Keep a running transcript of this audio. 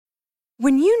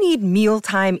When you need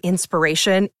mealtime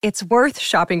inspiration, it's worth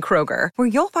shopping Kroger, where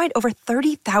you'll find over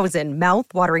 30,000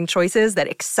 mouth-watering choices that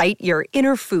excite your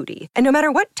inner foodie. And no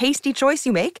matter what tasty choice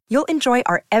you make, you'll enjoy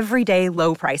our everyday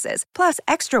low prices, plus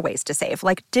extra ways to save,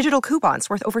 like digital coupons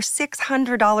worth over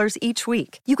 $600 each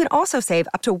week. You can also save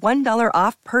up to $1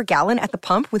 off per gallon at the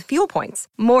pump with fuel points.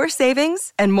 More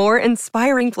savings and more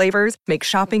inspiring flavors make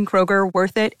shopping Kroger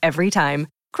worth it every time.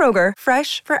 Kroger,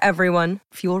 fresh for everyone.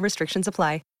 Fuel restrictions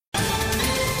apply.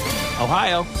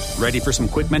 Ohio, ready for some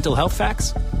quick mental health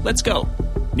facts? Let's go.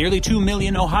 Nearly 2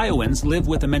 million Ohioans live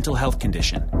with a mental health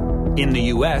condition. In the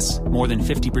U.S., more than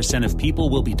 50% of people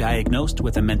will be diagnosed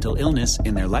with a mental illness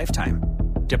in their lifetime.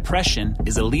 Depression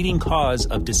is a leading cause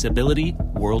of disability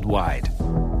worldwide.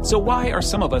 So why are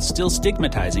some of us still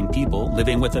stigmatizing people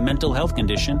living with a mental health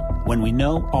condition when we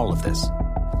know all of this?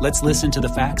 Let's listen to the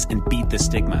facts and beat the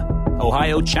stigma.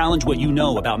 Ohio, challenge what you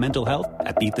know about mental health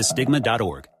at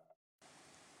beatthestigma.org.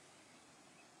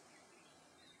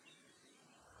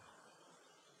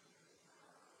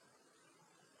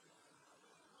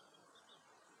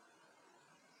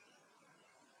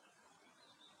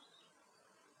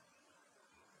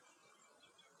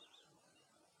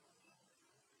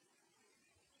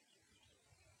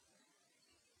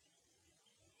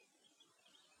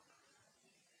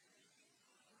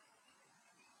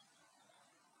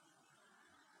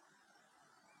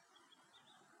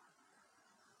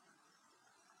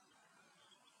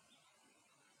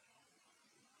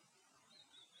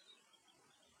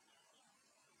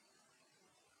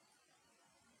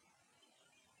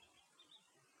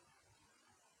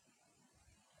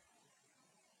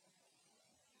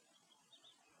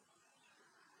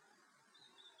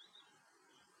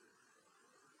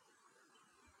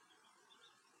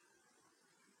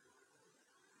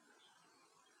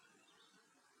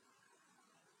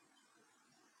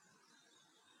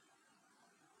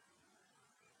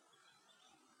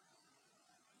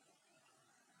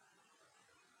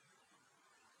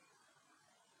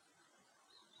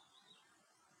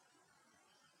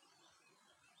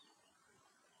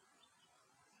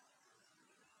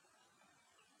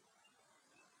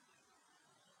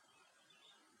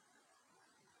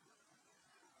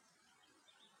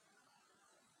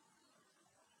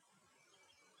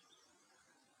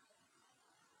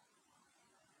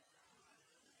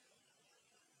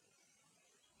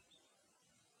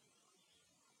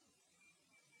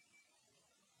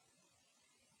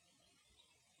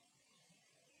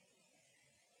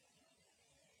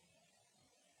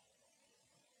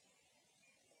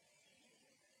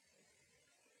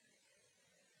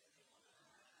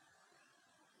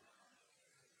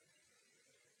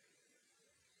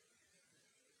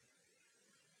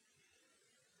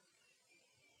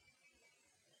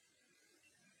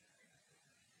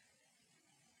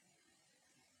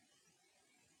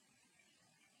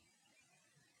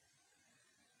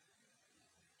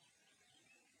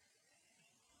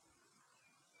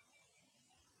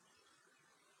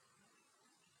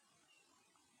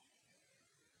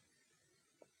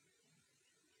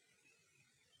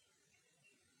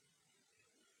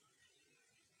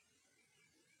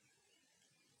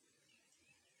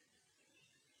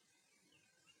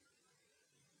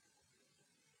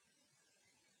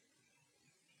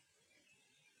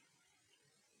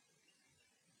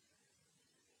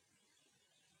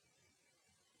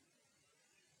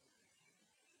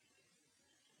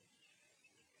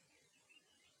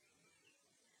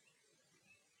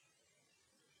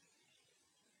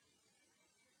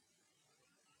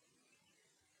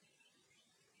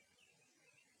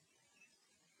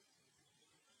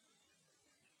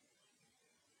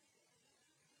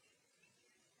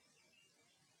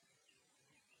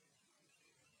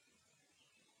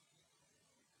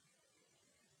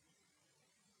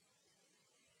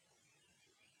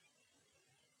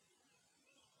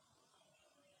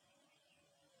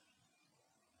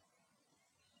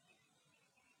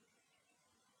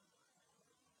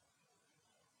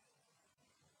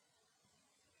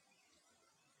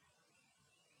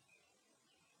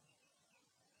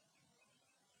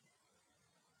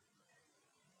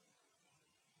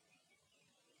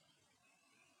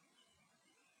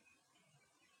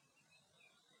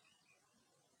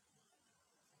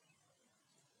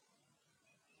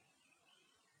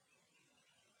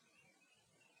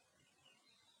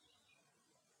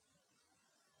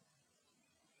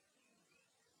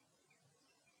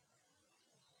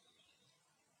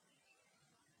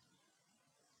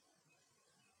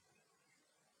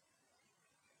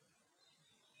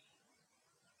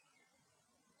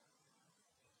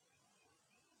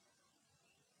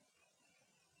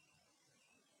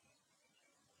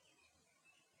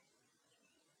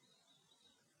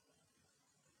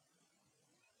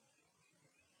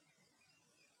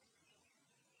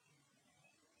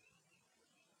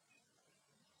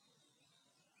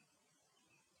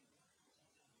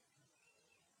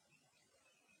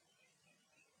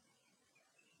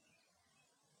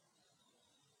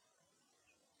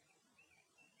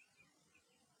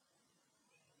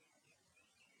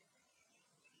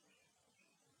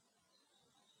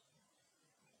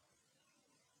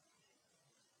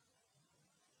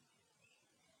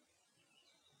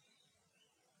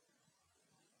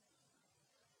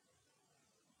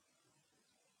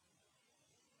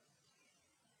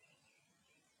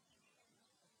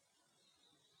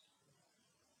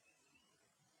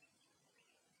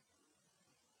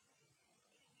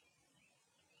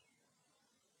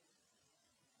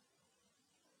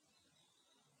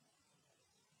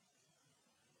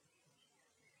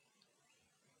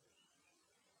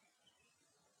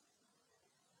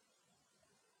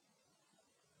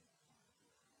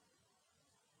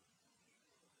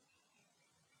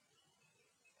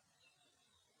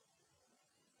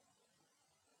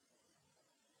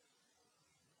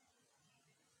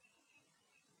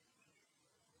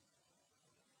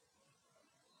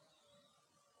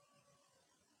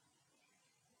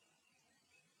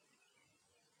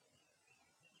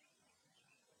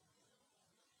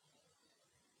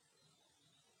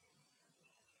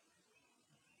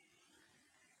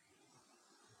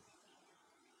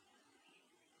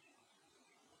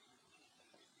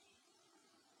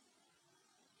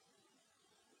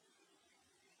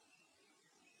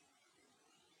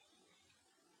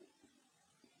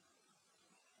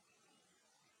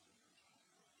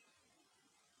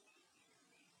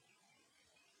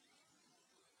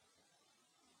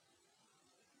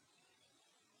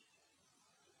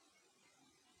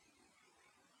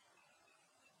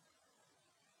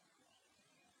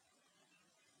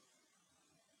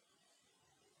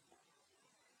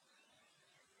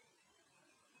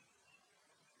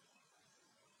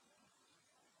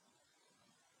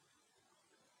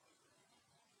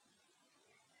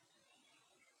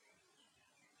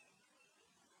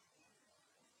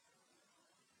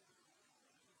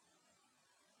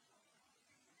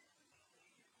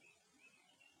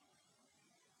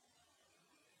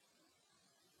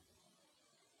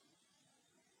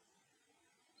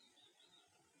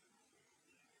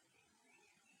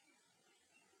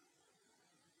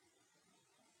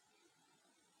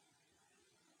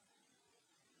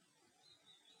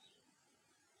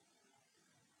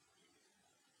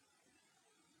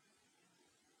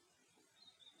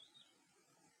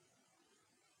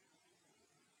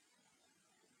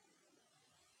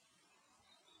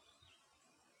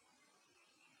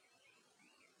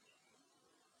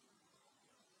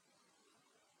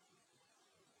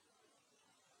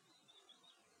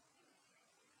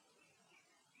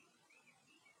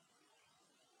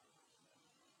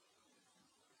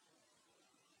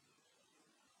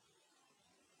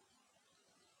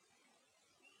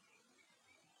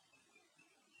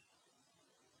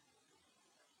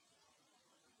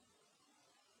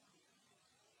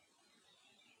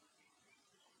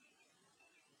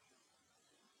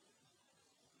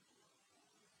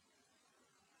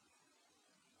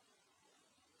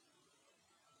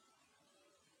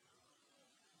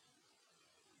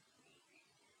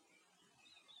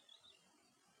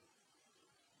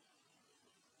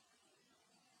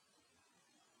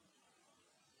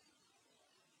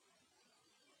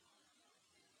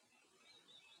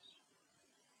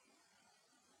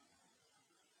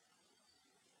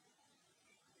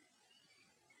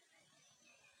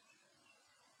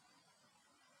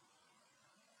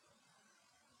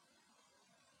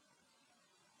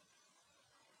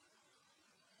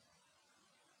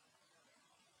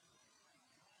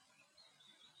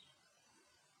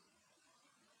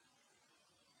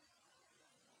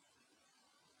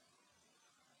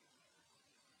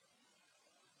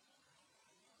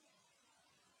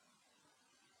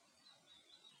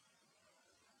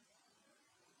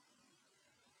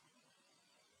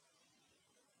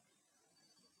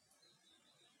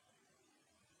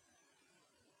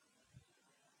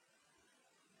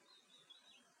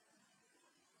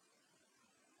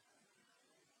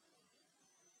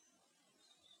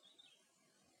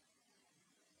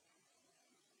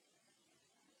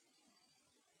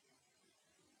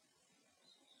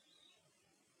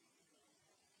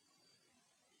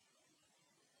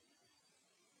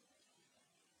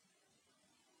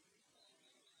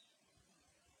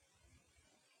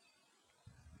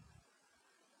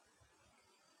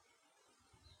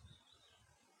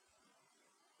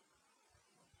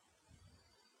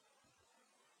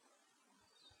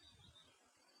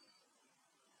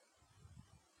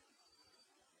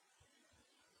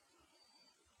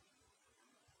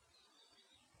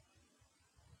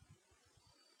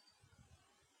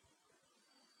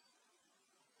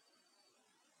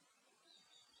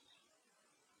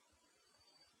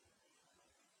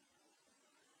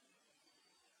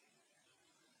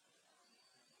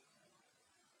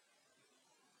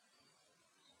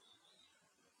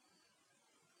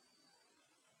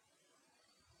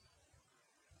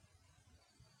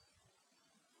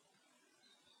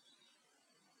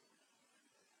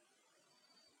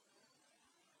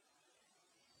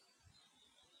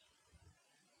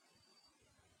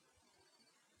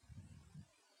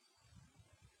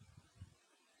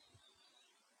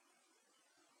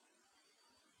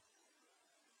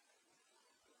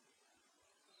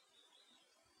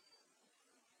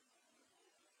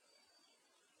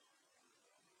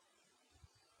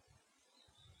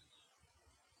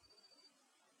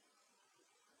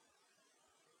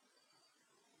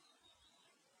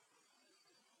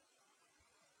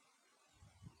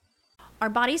 Our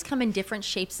bodies come in different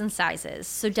shapes and sizes,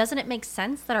 so doesn't it make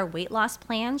sense that our weight loss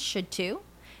plans should too?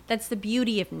 That's the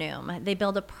beauty of Noom. They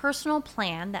build a personal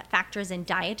plan that factors in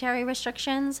dietary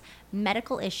restrictions,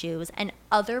 medical issues, and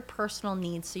other personal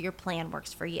needs so your plan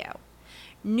works for you.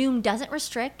 Noom doesn't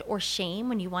restrict or shame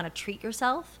when you want to treat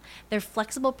yourself. Their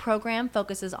flexible program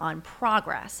focuses on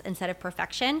progress instead of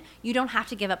perfection. You don't have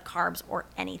to give up carbs or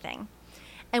anything.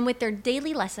 And with their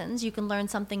daily lessons, you can learn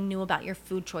something new about your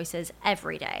food choices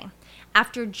every day.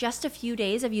 After just a few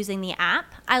days of using the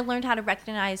app, I learned how to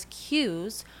recognize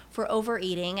cues for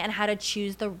overeating and how to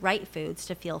choose the right foods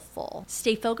to feel full.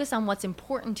 Stay focused on what's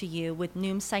important to you with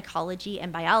Noom's psychology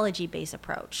and biology-based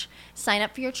approach. Sign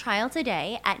up for your trial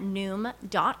today at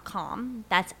Noom.com.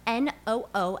 That's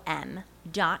Noom.com.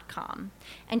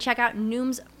 And check out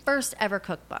Noom's first ever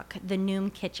cookbook, The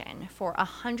Noom Kitchen, for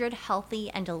 100 healthy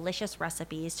and delicious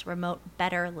recipes to promote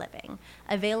better living.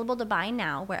 Available to buy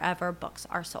now wherever books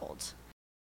are sold.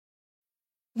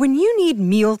 When you need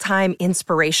mealtime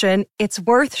inspiration, it's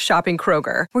worth shopping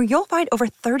Kroger, where you'll find over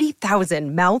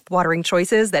 30,000 mouth-watering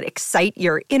choices that excite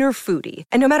your inner foodie.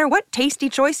 And no matter what tasty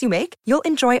choice you make, you'll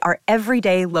enjoy our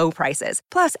everyday low prices,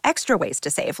 plus extra ways to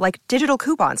save, like digital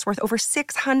coupons worth over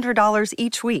 $600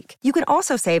 each week. You can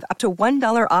also save up to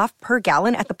 $1 off per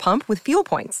gallon at the pump with fuel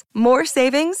points. More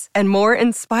savings and more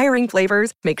inspiring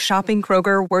flavors make shopping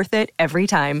Kroger worth it every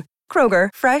time. Kroger,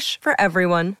 fresh for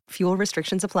everyone. Fuel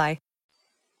restrictions apply.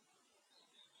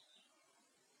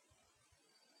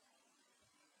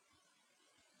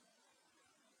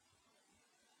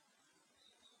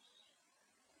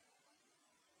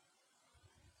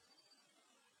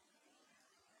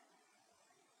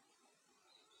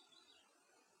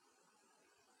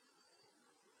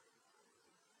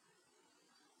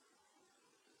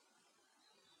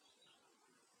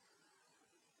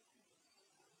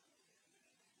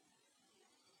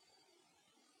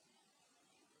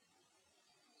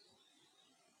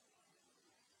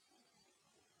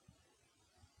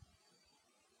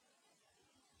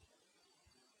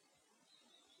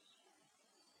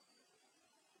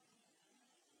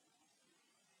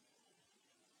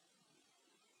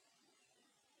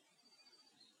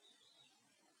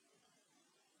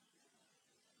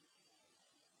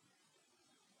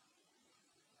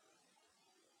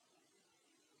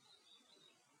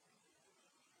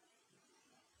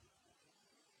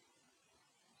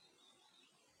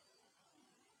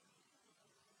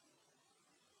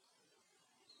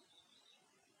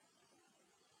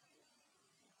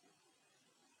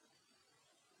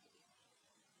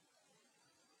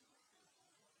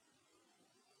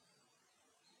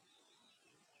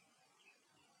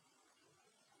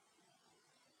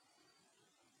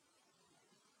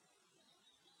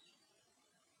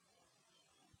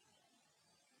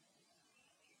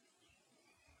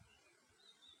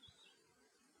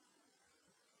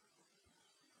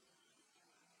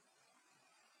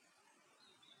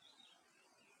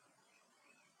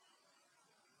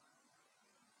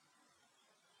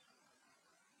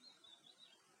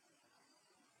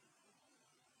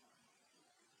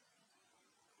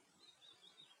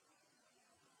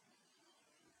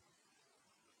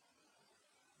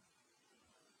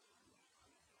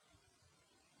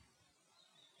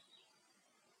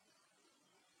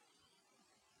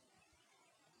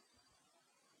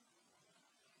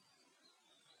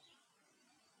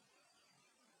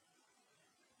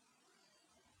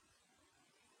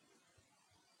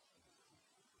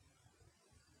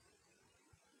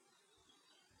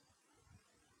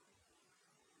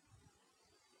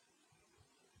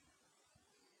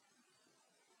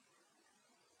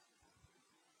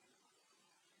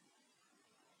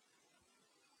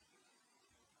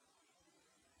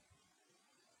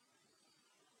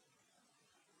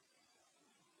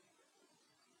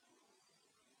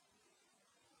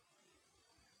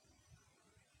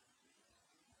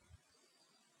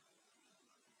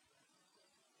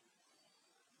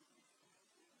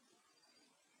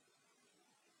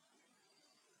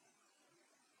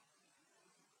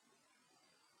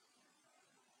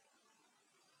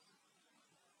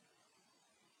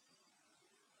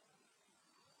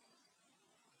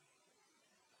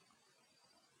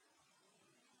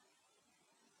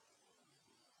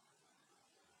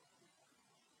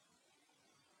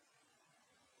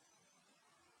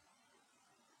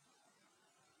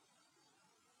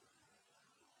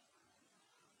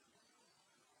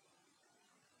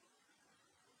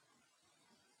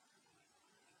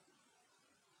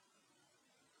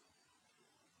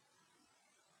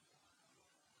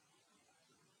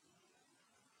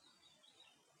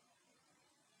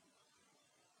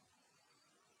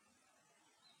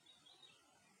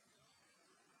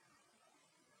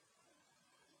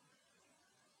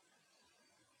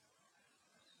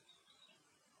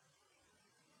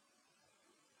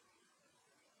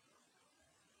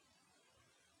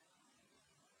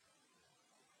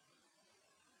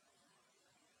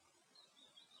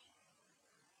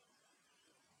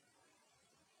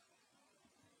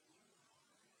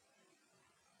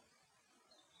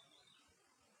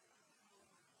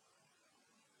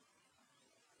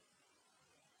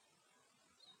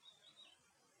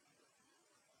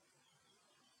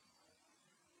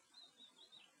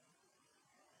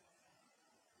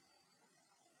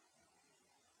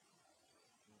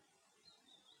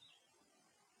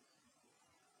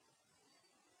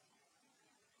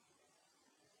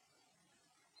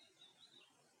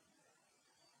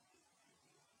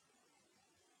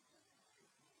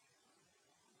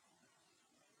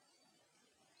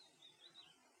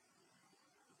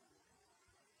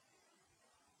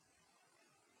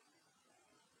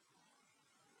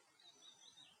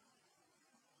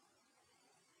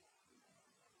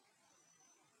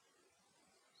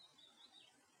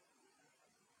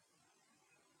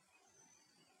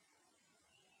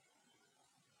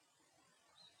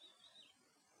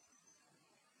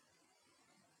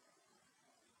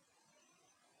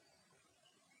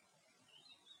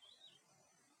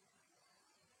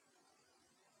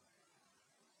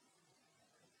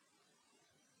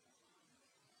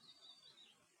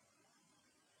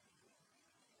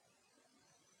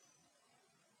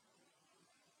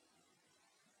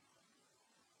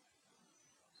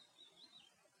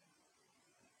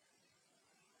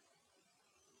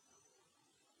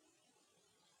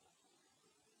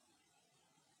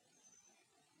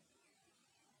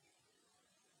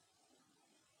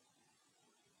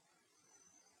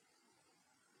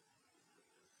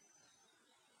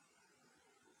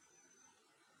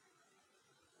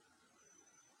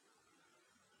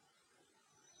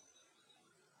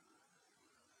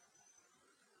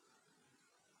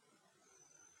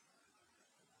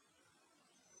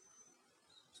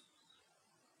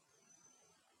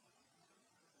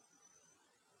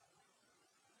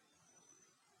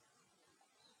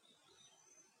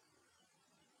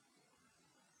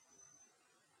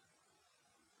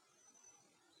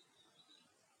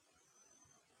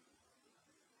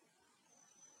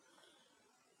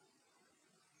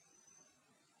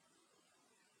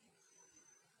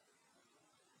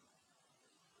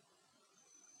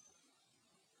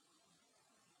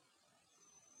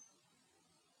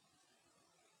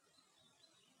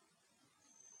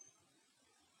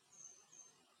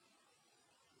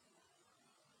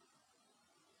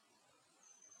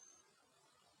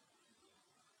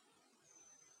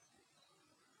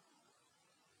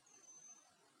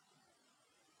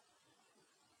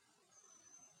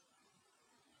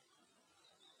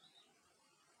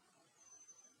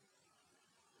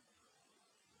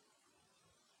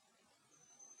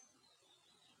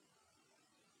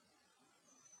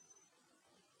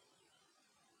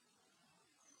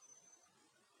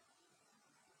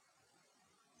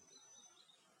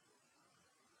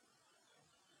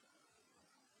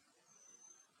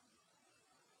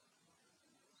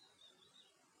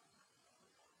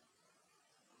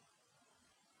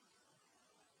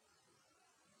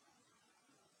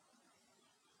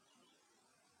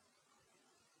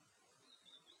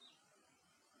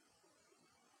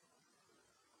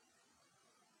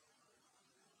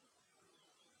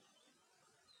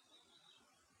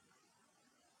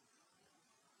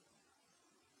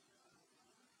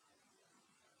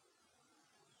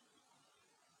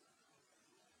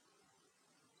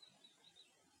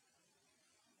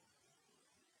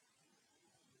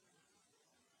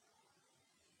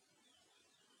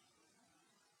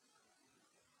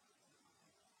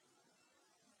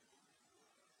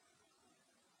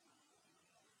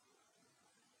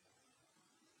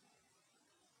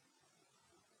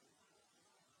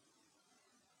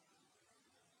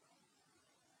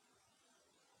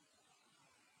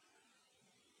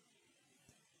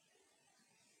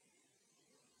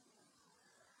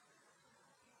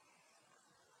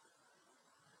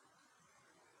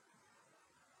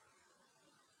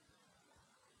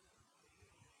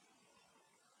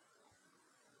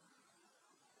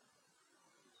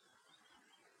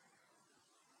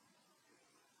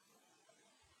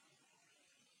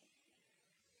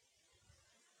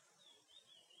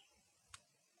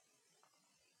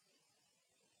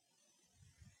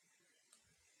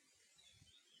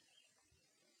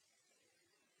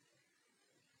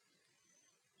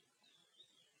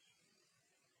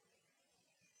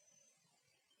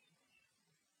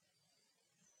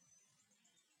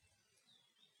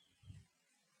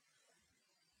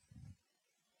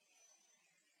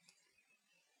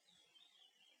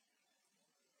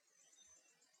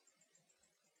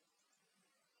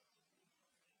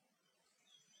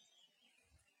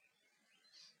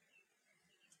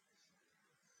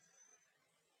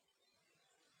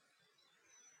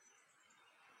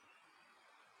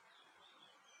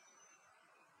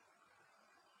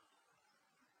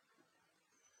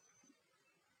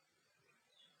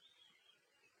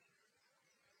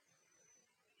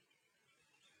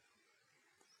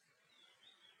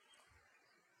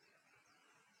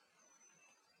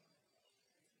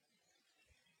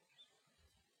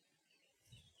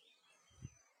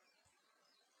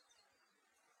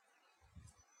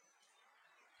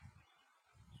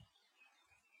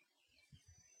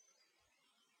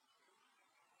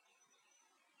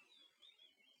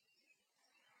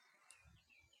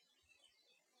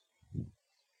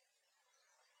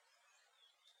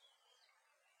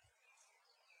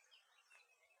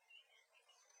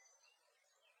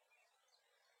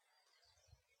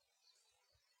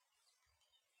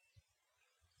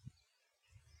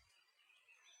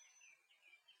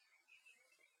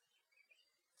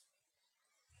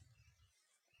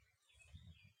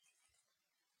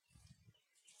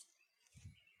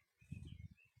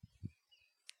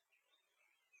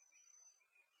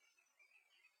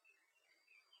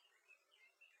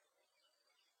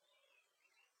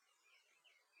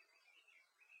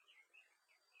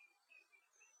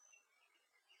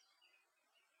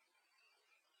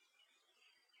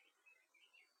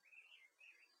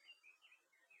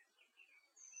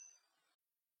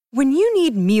 When you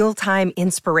need mealtime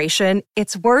inspiration,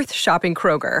 it's worth shopping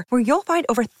Kroger, where you'll find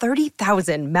over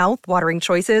 30,000 mouth-watering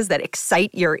choices that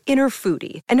excite your inner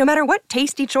foodie. And no matter what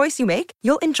tasty choice you make,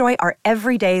 you'll enjoy our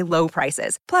everyday low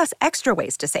prices, plus extra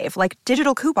ways to save, like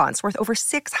digital coupons worth over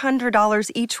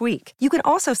 $600 each week. You can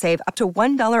also save up to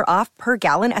 $1 off per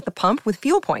gallon at the pump with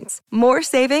fuel points. More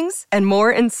savings and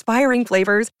more inspiring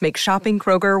flavors make shopping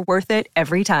Kroger worth it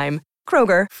every time.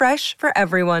 Kroger, fresh for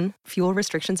everyone. Fuel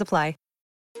restrictions apply.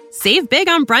 Save big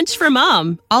on brunch for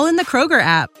mom, all in the Kroger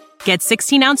app. Get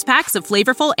 16-ounce packs of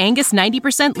flavorful Angus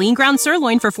 90% lean ground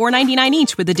sirloin for $4.99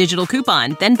 each with a digital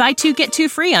coupon. Then buy 2, get 2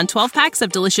 free on 12 packs of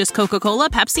delicious Coca-Cola,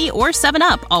 Pepsi, or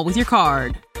 7-Up, all with your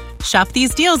card. Shop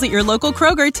these deals at your local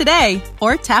Kroger today,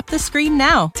 or tap the screen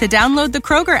now to download the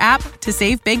Kroger app to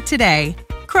save big today.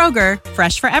 Kroger,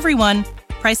 fresh for everyone.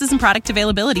 Prices and product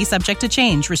availability subject to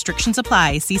change. Restrictions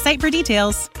apply. See site for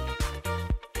details.